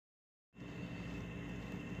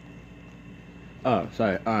Oh,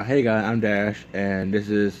 sorry. Hey guys, I'm Dash, and this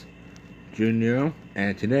is Junior,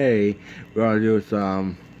 and today we're gonna do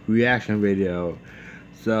some reaction video.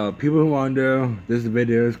 So people wonder, this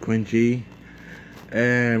video is cringy,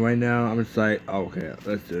 and right now I'm just like, okay,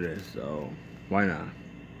 let's do this. So why not?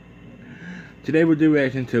 Today we'll do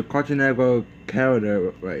reaction to Cartoon Network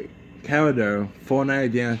character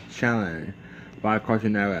Fortnite Dance Challenge by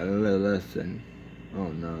Cartoon Network. Listen, oh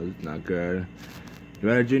no, it's not good. You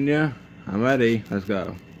ready, Junior? I'm ready. Let's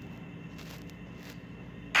go.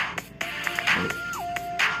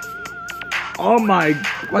 Oh my,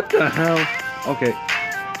 what the hell? Okay,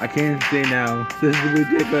 I can't see now. This is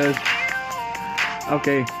ridiculous.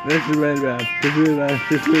 Okay, this is really bad. This is really bad.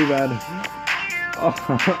 This is really bad. Oh,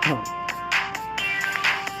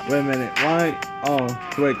 wait a minute. Why? Oh,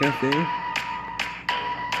 wait, can I see?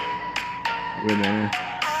 Wait a minute.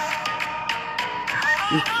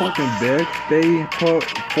 This fucking bitch, they put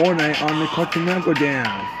Fortnite on the Cartoon Network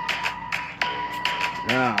dance.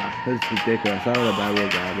 Ah, this is ridiculous. I don't know bad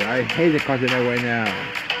word, but I hate the Cartoon Network right now.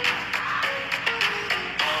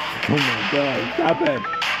 Oh my god, stop it!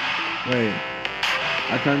 Wait,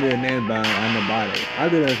 I can't do the name but on the body. I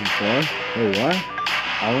did this before. Wait, what?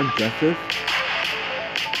 Orange Justice?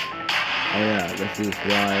 Oh yeah, this is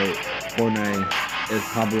why Fortnite is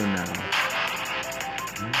popular now.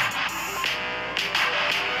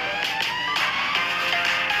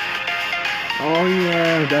 Oh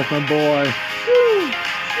yeah, that's my boy.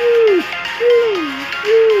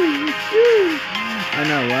 I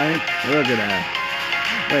know, right? Look at that.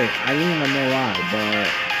 Wait, I don't even know why, but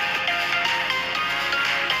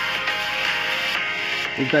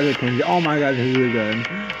these guys are cringy. Oh my god, this is really good.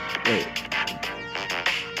 Wait.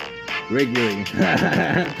 Wrigley.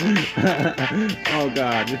 Oh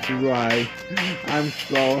god, this is why I'm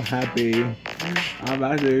so happy. I'm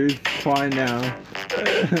actually crying now.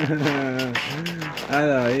 I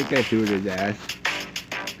know, you can't do the dash.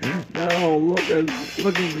 No, look at this.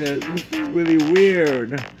 This is really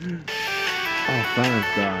weird. Oh, fun is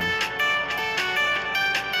gone.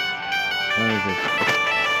 What is it?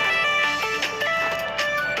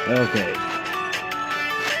 Okay.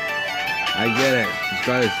 I get it. This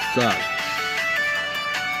guy sucks.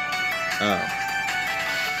 Oh.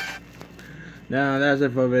 Now that's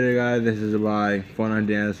it for the video, guys. This is why Fortnite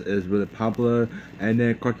Dance is really popular, and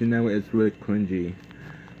then Cartoon Network is really cringy.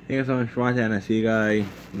 Thank you so much for watching, and I see you guys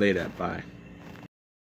later. Bye.